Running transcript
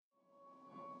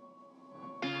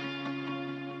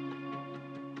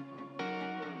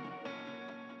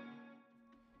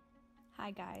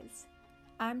Hi guys,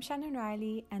 I'm Shannon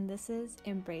Riley and this is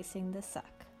Embracing the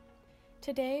Suck.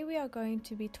 Today we are going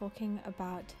to be talking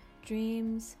about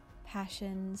dreams,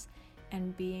 passions,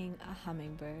 and being a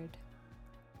hummingbird.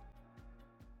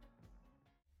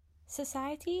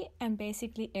 Society and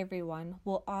basically everyone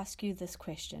will ask you this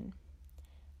question.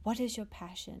 What is your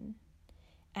passion?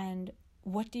 And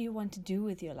what do you want to do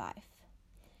with your life?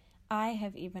 I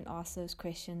have even asked those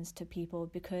questions to people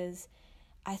because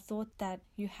I thought that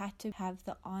you had to have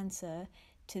the answer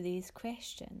to these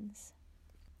questions.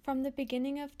 From the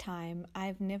beginning of time,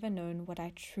 I've never known what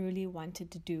I truly wanted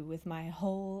to do with my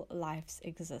whole life's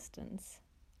existence.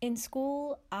 In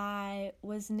school, I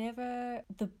was never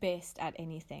the best at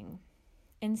anything.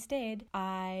 Instead,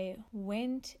 I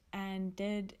went and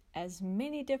did as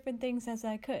many different things as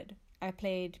I could. I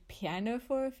played piano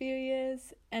for a few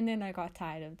years and then I got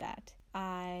tired of that.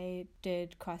 I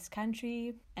did cross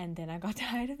country and then I got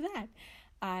tired of that.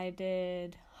 I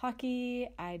did hockey,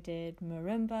 I did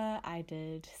marimba, I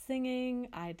did singing,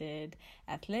 I did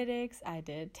athletics, I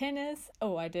did tennis,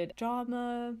 I did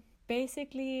drama.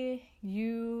 Basically,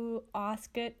 you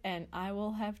ask it and I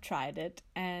will have tried it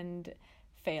and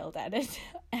failed at it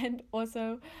and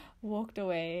also walked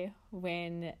away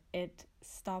when it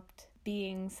stopped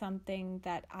being something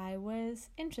that I was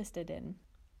interested in.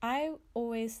 I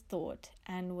always thought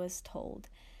and was told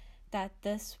that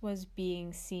this was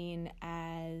being seen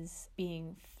as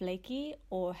being flaky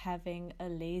or having a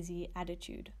lazy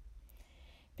attitude.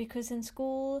 Because in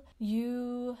school,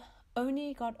 you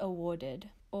only got awarded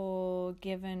or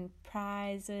given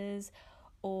prizes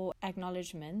or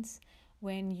acknowledgements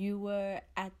when you were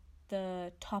at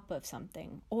the top of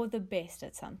something or the best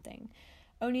at something.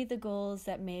 Only the girls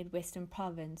that made Western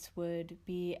Province would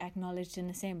be acknowledged in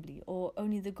assembly, or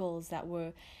only the girls that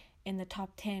were in the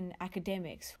top 10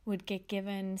 academics would get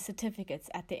given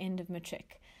certificates at the end of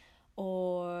matric,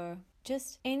 or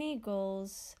just any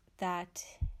girls that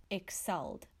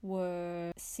excelled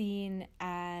were seen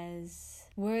as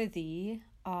worthy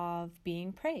of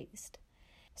being praised.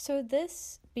 So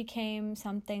this became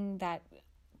something that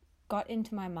got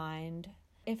into my mind.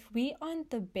 If we aren't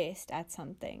the best at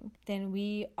something, then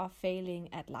we are failing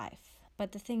at life.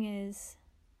 But the thing is,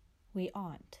 we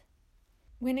aren't.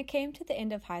 When it came to the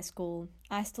end of high school,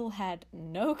 I still had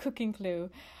no cooking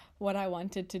clue what I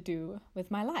wanted to do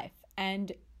with my life.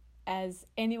 And as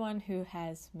anyone who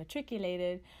has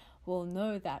matriculated will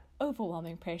know, that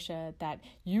overwhelming pressure that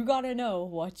you gotta know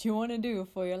what you want to do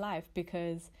for your life,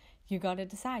 because you gotta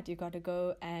decide, you gotta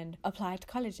go and apply to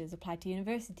colleges, apply to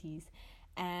universities.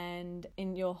 And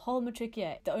in your whole matric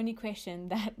year, the only question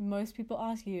that most people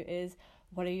ask you is,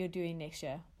 what are you doing next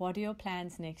year? What are your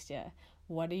plans next year?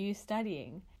 What are you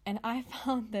studying? And I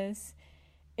found this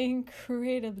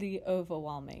incredibly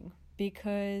overwhelming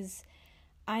because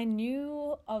I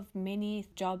knew of many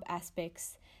job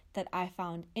aspects that I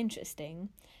found interesting,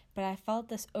 but I felt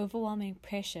this overwhelming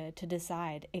pressure to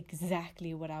decide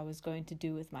exactly what I was going to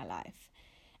do with my life.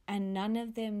 And none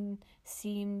of them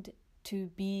seemed to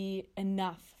be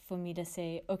enough for me to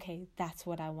say, okay, that's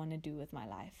what I want to do with my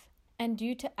life. And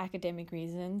due to academic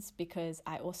reasons, because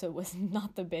I also was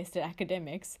not the best at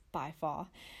academics by far,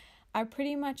 I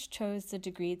pretty much chose the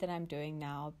degree that I'm doing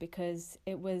now because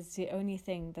it was the only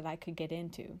thing that I could get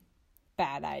into.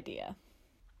 Bad idea.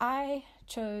 I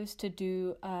chose to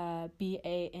do a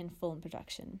BA in film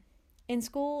production. In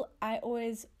school, I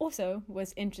always also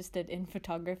was interested in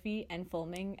photography and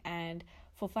filming, and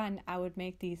for fun, I would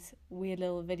make these weird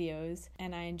little videos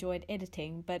and I enjoyed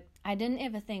editing, but I didn't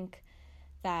ever think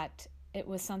that it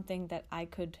was something that I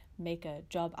could make a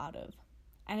job out of.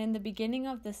 And in the beginning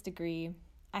of this degree,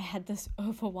 I had this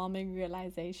overwhelming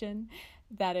realization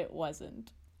that it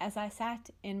wasn't. As I sat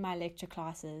in my lecture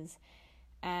classes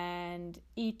and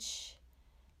each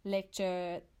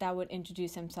lecturer that would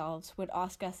introduce themselves would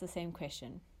ask us the same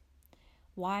question.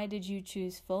 Why did you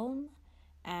choose film?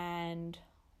 And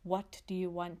what do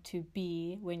you want to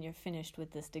be when you're finished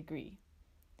with this degree?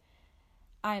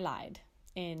 I lied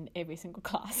in every single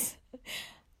class.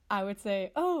 I would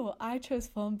say, I chose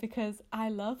film because I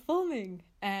love filming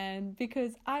and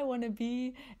because I want to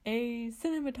be a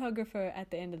cinematographer at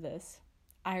the end of this.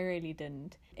 I really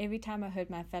didn't. Every time I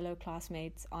heard my fellow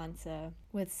classmates answer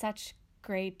with such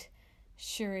great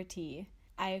surety,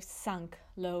 I sunk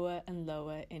lower and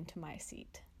lower into my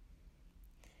seat.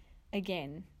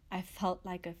 Again, I felt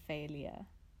like a failure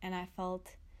and I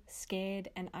felt scared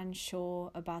and unsure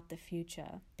about the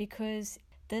future because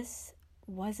this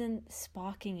wasn't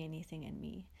sparking anything in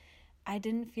me. I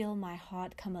didn't feel my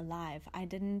heart come alive. I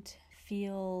didn't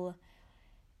feel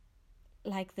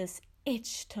like this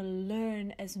itch to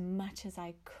learn as much as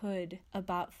I could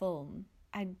about film.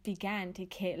 I began to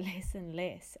care less and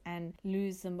less and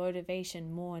lose the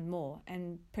motivation more and more,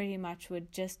 and pretty much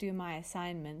would just do my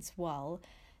assignments well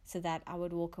so that I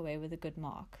would walk away with a good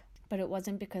mark. But it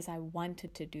wasn't because I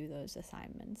wanted to do those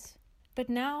assignments. But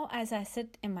now, as I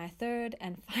sit in my third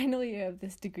and final year of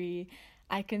this degree,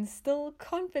 I can still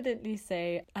confidently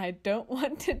say I don't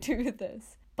want to do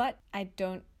this, but I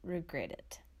don't regret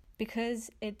it, because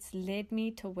it's led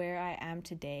me to where I am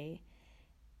today,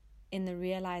 in the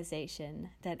realization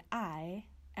that I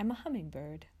am a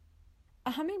hummingbird.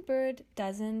 A hummingbird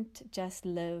doesn't just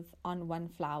live on one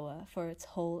flower for its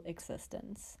whole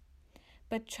existence,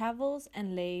 but travels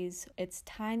and lays its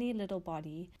tiny little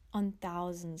body on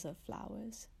thousands of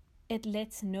flowers. It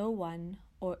lets no one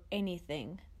or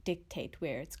anything dictate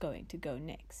where it's going to go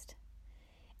next.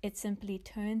 It simply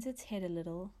turns its head a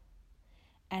little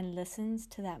and listens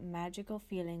to that magical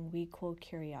feeling we call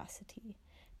curiosity,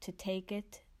 to take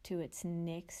it to its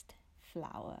next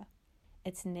flower,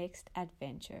 its next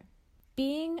adventure.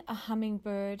 Being a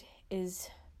hummingbird is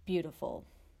beautiful,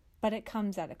 but it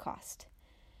comes at a cost.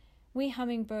 We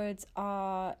hummingbirds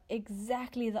are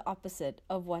exactly the opposite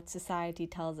of what society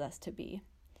tells us to be,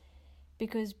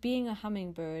 because being a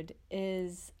hummingbird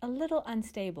is a little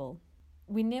unstable.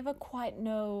 We never quite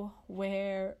know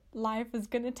where life is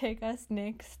going to take us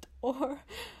next, or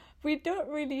we don't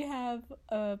really have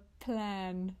a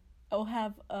plan or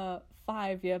have a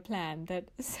 5-year plan that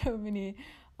so many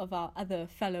of our other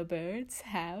fellow birds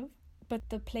have. But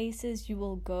the places you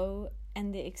will go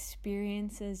and the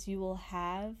experiences you will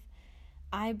have,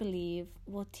 I believe,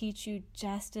 will teach you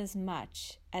just as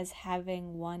much as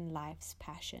having one life's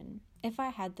passion. If I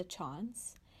had the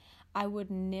chance, I would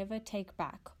never take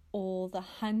back all the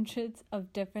hundreds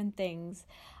of different things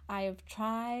I have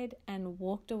tried and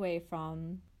walked away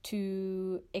from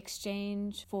to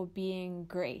exchange for being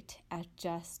great at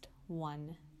just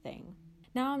one thing.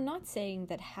 Now, I'm not saying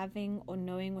that having or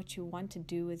knowing what you want to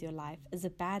do with your life is a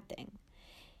bad thing.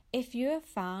 If you have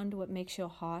found what makes your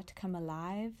heart come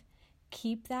alive,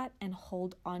 keep that and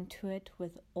hold on to it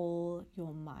with all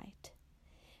your might.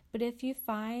 But if you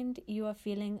find you are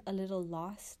feeling a little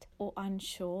lost or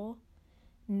unsure,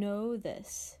 know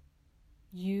this: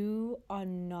 you are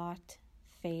not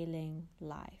failing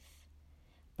life,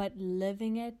 but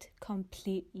living it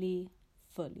completely,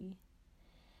 fully.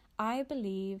 I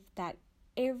believe that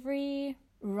every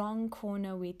wrong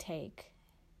corner we take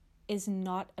is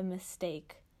not a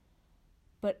mistake,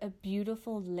 but a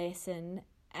beautiful lesson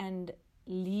and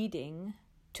leading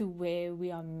to where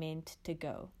we are meant to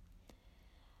go.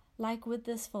 Like with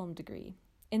this film degree,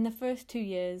 in the first 2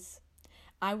 years,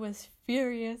 I was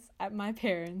furious at my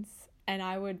parents, and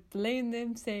I would blame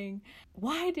them, saying,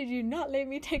 "Why did you not let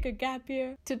me take a gap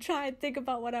year to try and think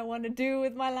about what I want to do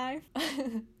with my life?"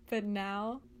 But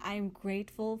now I'm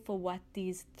grateful for what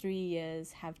these 3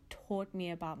 years have taught me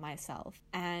about myself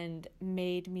and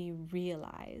made me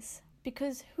realize.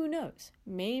 Because who knows,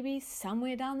 maybe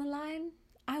somewhere down the line,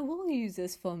 I will use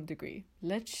this film degree.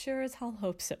 Let's sure as hell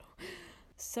hope so.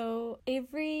 So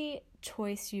every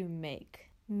choice you make,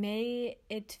 may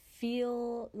it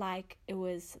feel like it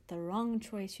was the wrong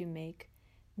choice you make,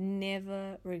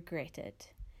 never regret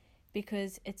it,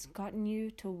 because it's gotten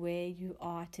you to where you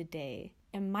are today.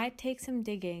 It might take some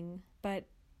digging, but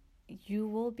you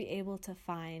will be able to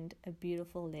find a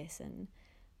beautiful lesson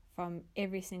from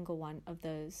every single one of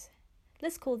those.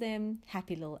 Let's call them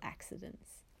happy little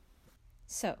accidents.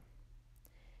 So,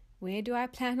 where do I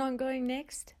plan on going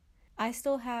next? I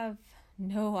still have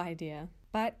no idea,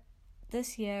 but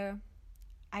this year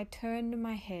I turned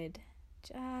my head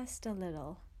just a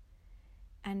little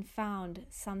and found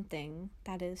something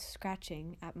that is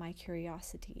scratching at my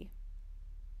curiosity: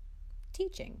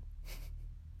 teaching.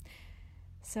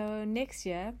 So next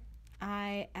year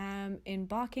I am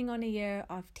embarking on a year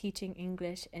of teaching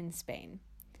English in Spain.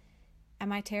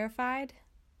 Am I terrified?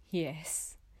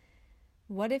 Yes.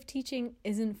 What if teaching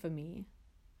isn't for me?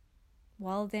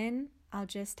 Well, then I'll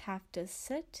just have to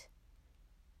sit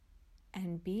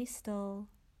and be still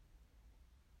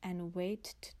and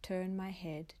wait to turn my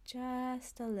head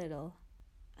just a little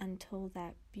until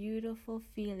that beautiful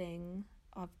feeling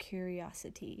of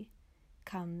curiosity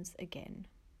comes again.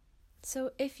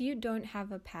 So if you don't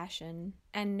have a passion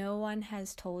and no one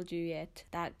has told you yet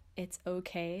that it's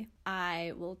okay,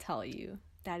 I will tell you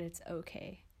that it's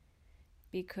okay,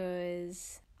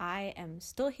 because I am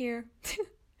still here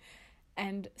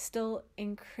and still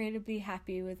incredibly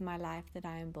happy with my life that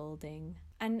I am building.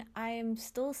 And I am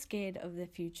still scared of the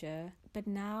future, but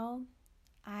now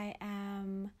I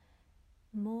am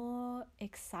more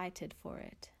excited for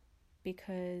it,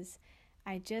 because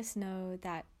I just know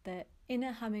that the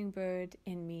inner hummingbird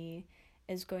in me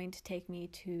is going to take me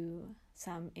to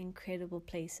some incredible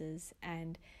places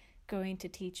and going to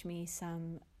teach me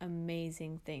some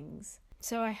amazing things.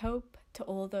 So I hope to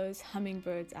all those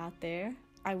hummingbirds out there,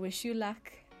 I wish you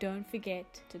luck. Don't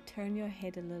forget to turn your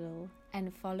head a little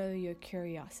and follow your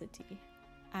curiosity.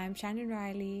 I'm Shannon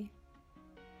Riley,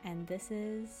 and this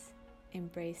is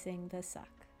Embracing the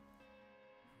Suck.